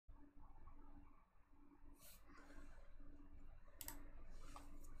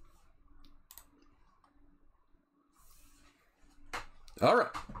All right.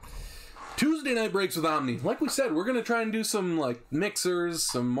 Tuesday night breaks with Omni. Like we said, we're going to try and do some like mixers,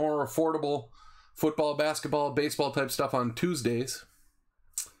 some more affordable football, basketball, baseball type stuff on Tuesdays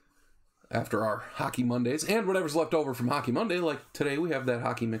after our Hockey Mondays and whatever's left over from Hockey Monday. Like today, we have that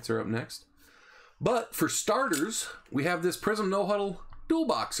hockey mixer up next. But for starters, we have this Prizm No Huddle Dual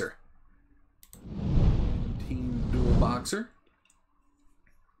Boxer. Team Dual Boxer.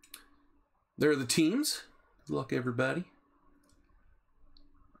 There are the teams. Good luck, everybody.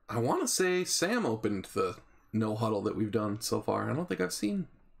 I want to say Sam opened the No Huddle that we've done so far. I don't think I've seen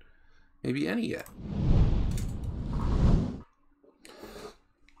maybe any yet.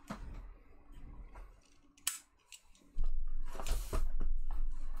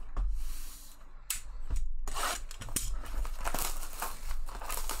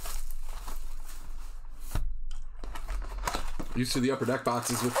 Used to the upper deck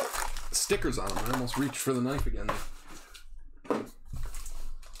boxes with stickers on them. I almost reached for the knife again there.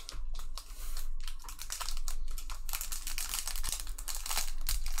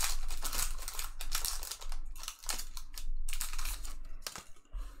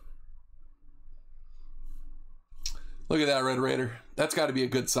 Look at that, Red Raider. That's got to be a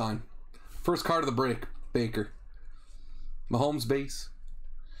good sign. First card of the break, Baker. Mahomes base.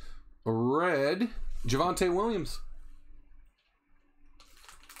 Red, Javonte Williams.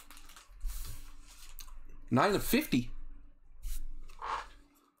 9 of 50.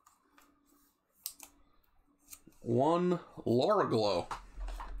 1 Laura Glow.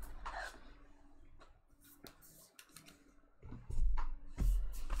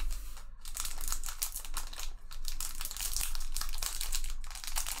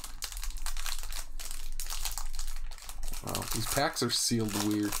 Wow, these packs are sealed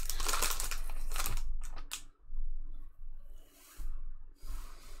weird.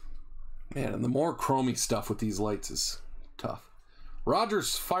 Man, and the more chromey stuff with these lights is tough.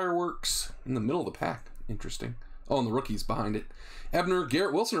 Rogers Fireworks in the middle of the pack. Interesting. Oh, and the rookies behind it. Ebner,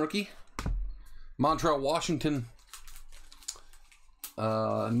 Garrett Wilson rookie. Montreal, Washington.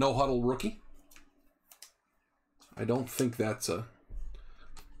 No Huddle rookie. I don't think that's a...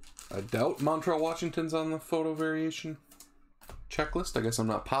 I doubt Montreal, Washington's on the photo variation checklist. I guess I'm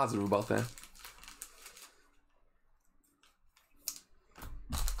not positive about that.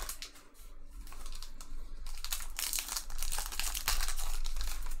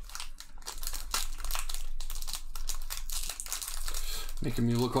 Making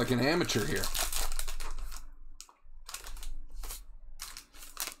me look like an amateur here.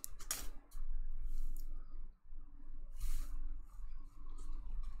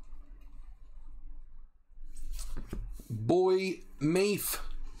 Boy Mafe.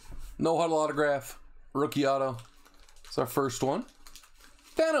 No Huddle autograph. Rookie auto. It's our first one.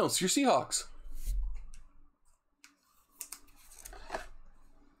 Thanos, your Seahawks.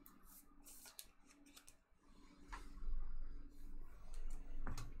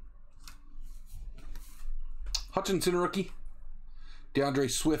 Hutchinson rookie. DeAndre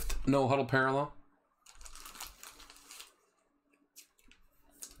Swift, No Huddle parallel.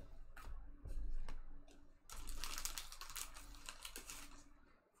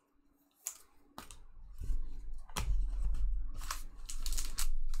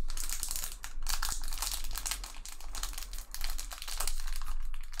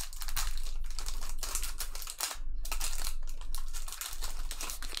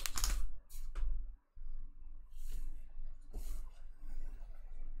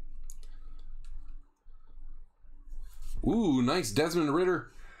 Ooh, nice Desmond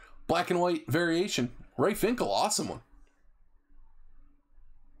Ridder. Black and white variation. Ray Finkel, awesome one.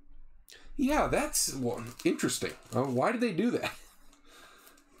 Yeah, that's one. Interesting. Why did they do that?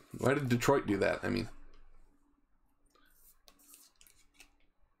 Why did Detroit do that? I mean.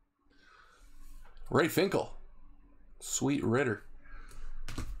 Ray Finkel. Sweet Ridder.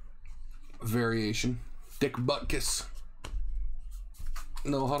 Variation. Dick Butkus.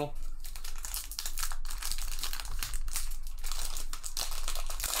 No Huddle.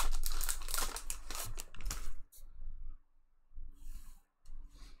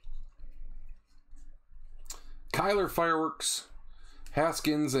 Kyler Fireworks,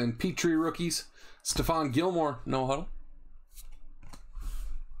 Haskins, and Petrie rookies. Stephon Gilmore, No Huddle.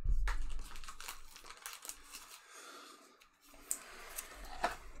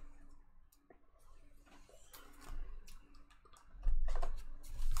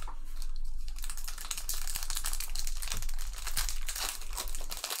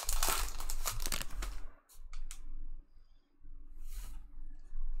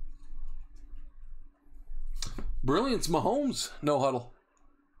 Brilliance Mahomes, No Huddle.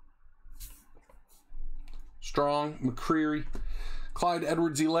 Strong, McCreary, Clyde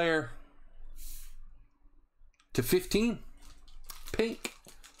Edwards-Helaire /15. Pink.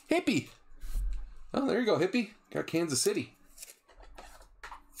 Hippie. Oh, there you go, Hippie. Got Kansas City.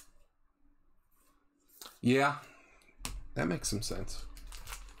 Yeah, that makes some sense.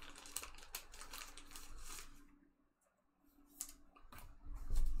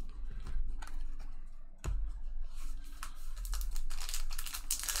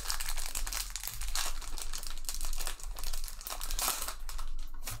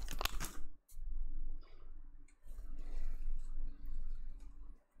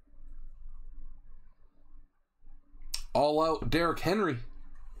 All out Derrick Henry.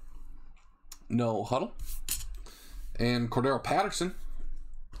 No huddle. And Cordero Patterson.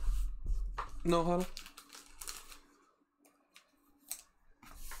 No huddle.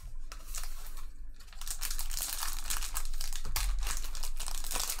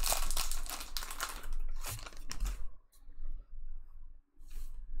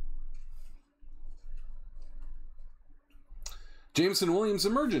 Jameson Williams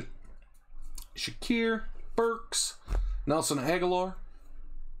Emergent. Shakir, Burks, Nelson Aguilar.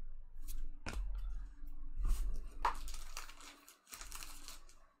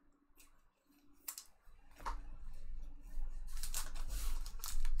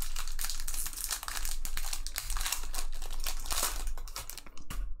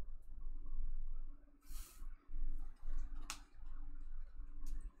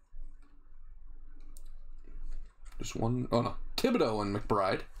 Just one. Oh no. Thibodeau and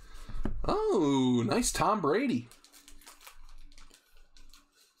McBride. Oh, nice Tom Brady.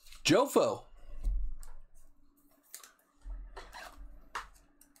 Jofo.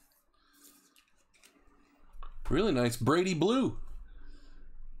 Really nice Brady Blue.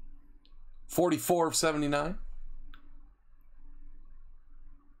 44/79.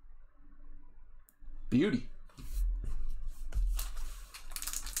 Beauty.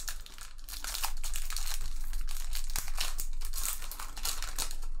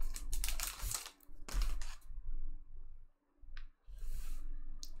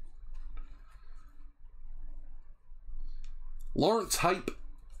 Lawrence Hype,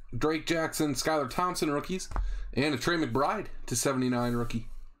 Drake Jackson, Skylar Thompson rookies, and a Trey McBride /79 rookie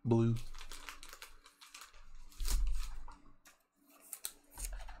blue.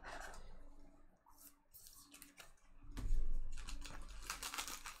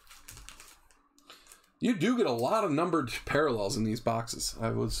 You do get a lot of numbered parallels in these boxes. I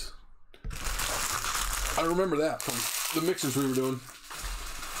remember that from the mixers we were doing.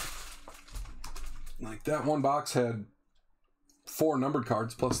 Like that one box had 4 numbered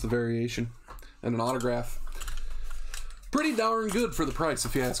cards plus the variation and an autograph. Pretty darn good for the price,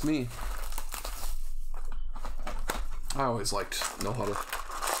 if you ask me. I always liked no huddle,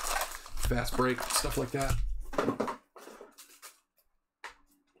 fast break, stuff like that.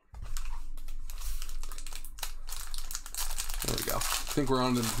 There we go. I think we're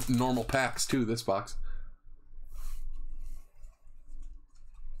on the normal packs too, this box.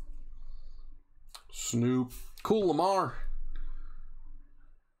 Snoop. Cool Lamar.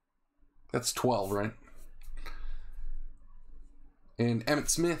 That's 12, right? And Emmitt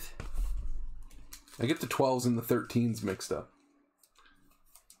Smith. I get the 12s and the 13s mixed up.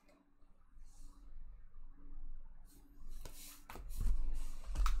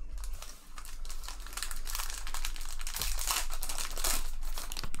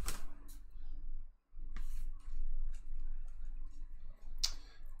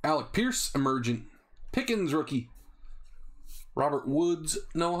 Alec Pierce, Emergent. Pickens, rookie. Robert Woods,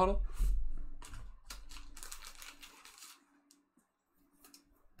 no huddle.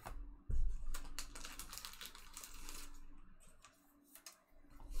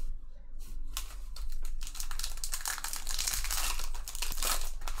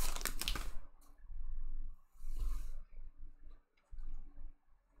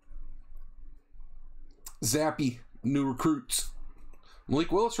 Zappy, new recruits.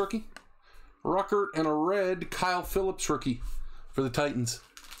 Malik Willis, rookie. Ruckert and a red Kyle Phillips, rookie for the Titans.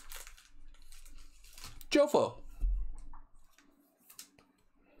 Jofo.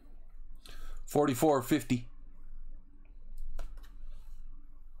 44/50.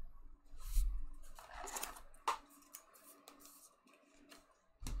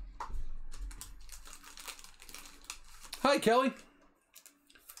 Hi, Kelly.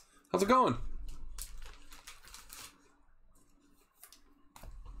 How's it going?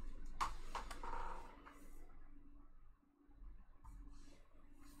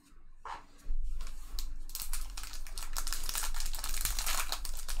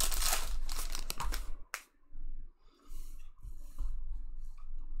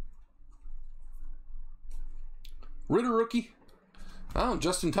 Ritter, rookie. Oh,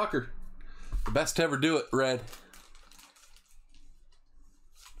 Justin Tucker. The best to ever do it, red.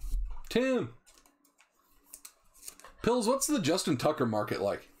 Tim. Pills, what's the Justin Tucker market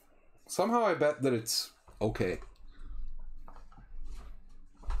like? Somehow I bet that it's okay.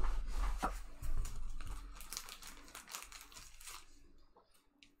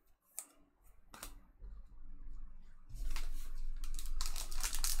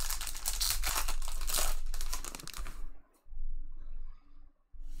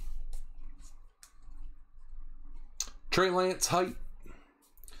 Trey Lance, height.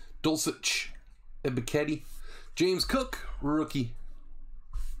 Dulcich, Ebiketie. James Cook, rookie.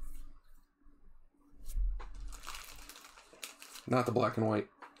 Not the black and white.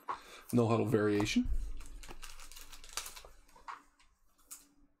 No huddle variation.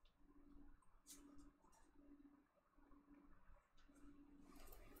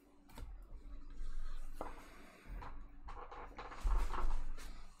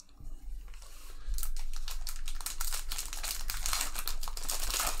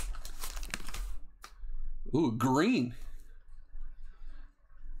 Ooh, green.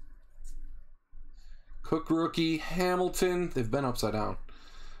 Cook rookie, Hamilton. They've been upside down.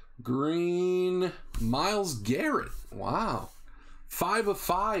 Green, Myles Garrett. Wow. 5 of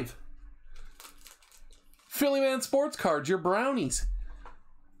 5. Philly Man Sports Cards, your brownies.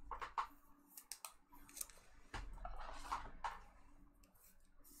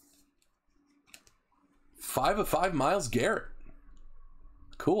 Five of 5, Myles Garrett.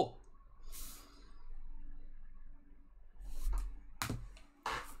 Cool.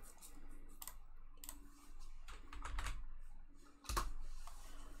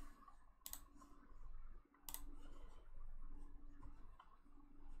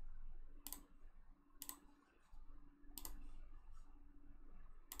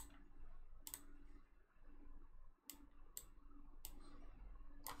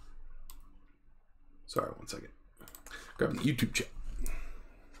 Sorry, one second. Grabbing the YouTube chat.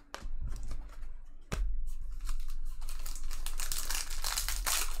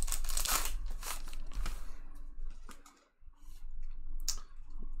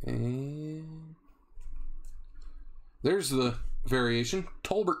 And there's the variation.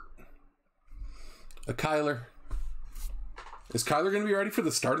 Tolbert. A Kyler. Is Kyler going to be ready for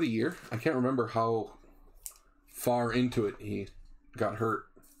the start of the year? I can't remember how far into it he got hurt.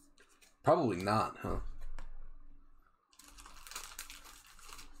 Probably not, huh?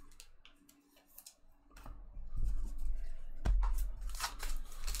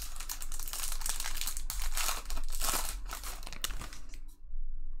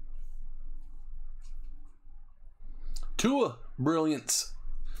 Tua, brilliance.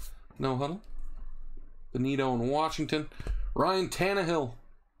 No huddle. Benito in Washington. Ryan Tannehill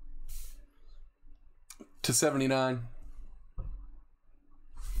to 79.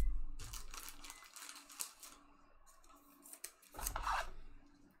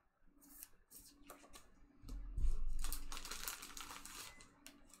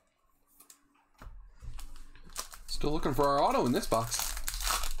 Still looking for our auto in this box.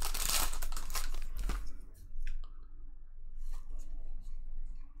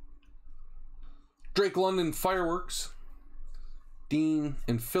 Drake London fireworks. Dean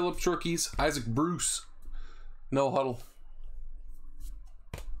and Phillips rookies. Isaac Bruce. No huddle.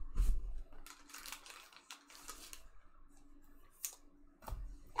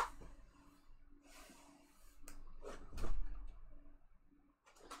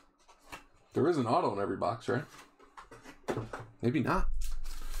 There is an auto in every box, right? Maybe not.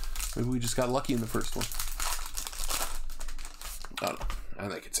 Maybe we just got lucky in the first one. Oh, no. I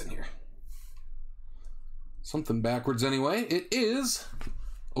think it's in here. Something backwards anyway. It is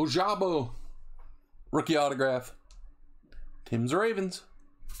Ojabo. Rookie autograph. Tim's Ravens.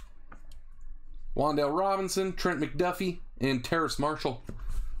 Wan'Dale Robinson, Trent McDuffie, and Terrace Marshall.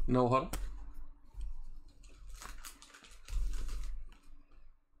 No huddle.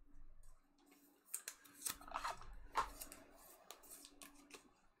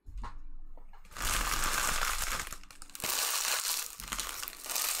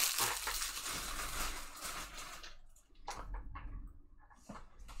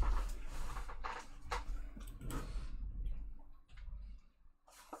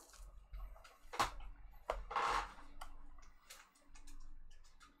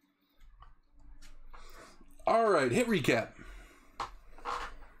 All right, hit recap.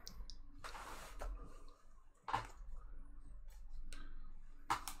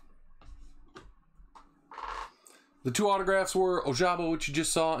 The two autographs were Ojabo, which you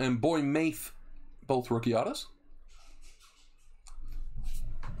just saw, and Boy Mafe, both rookie autos.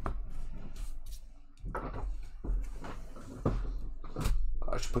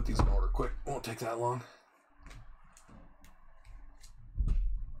 I should put these in order quick. Won't take that long.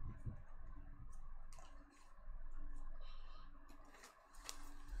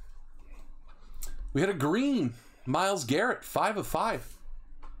 We had a green. Myles Garrett, 5 of 5.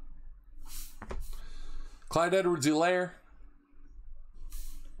 Clyde Edwards-Helaire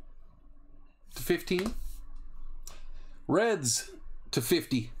to 15. Reds to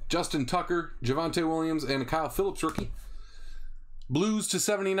 50. Justin Tucker, Javonte Williams, and a Kyle Phillips rookie. Blues to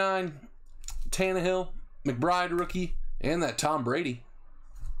 79. Tannehill, McBride rookie, and that Tom Brady.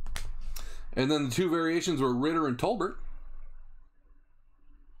 And then the two variations were Ritter and Tolbert.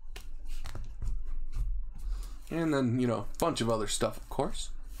 And then, you know, a bunch of other stuff, of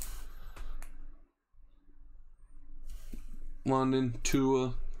course. London,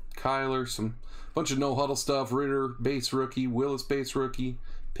 Tua, Kyler, some bunch of no-huddle stuff. Ritter, base rookie. Willis, base rookie.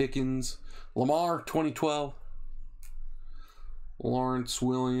 Pickens. Lamar, 2012. Lawrence,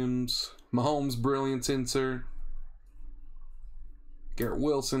 Williams. Mahomes, brilliance insert. Garrett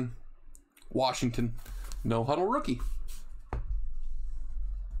Wilson. Washington, no-huddle rookie.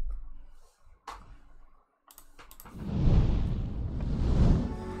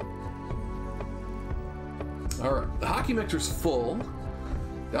 All right, the hockey mixer's full.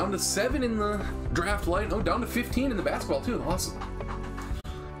 Down to 7 in the draft light. Oh, down to 15 in the basketball too. Awesome.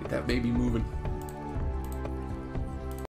 Get that baby moving.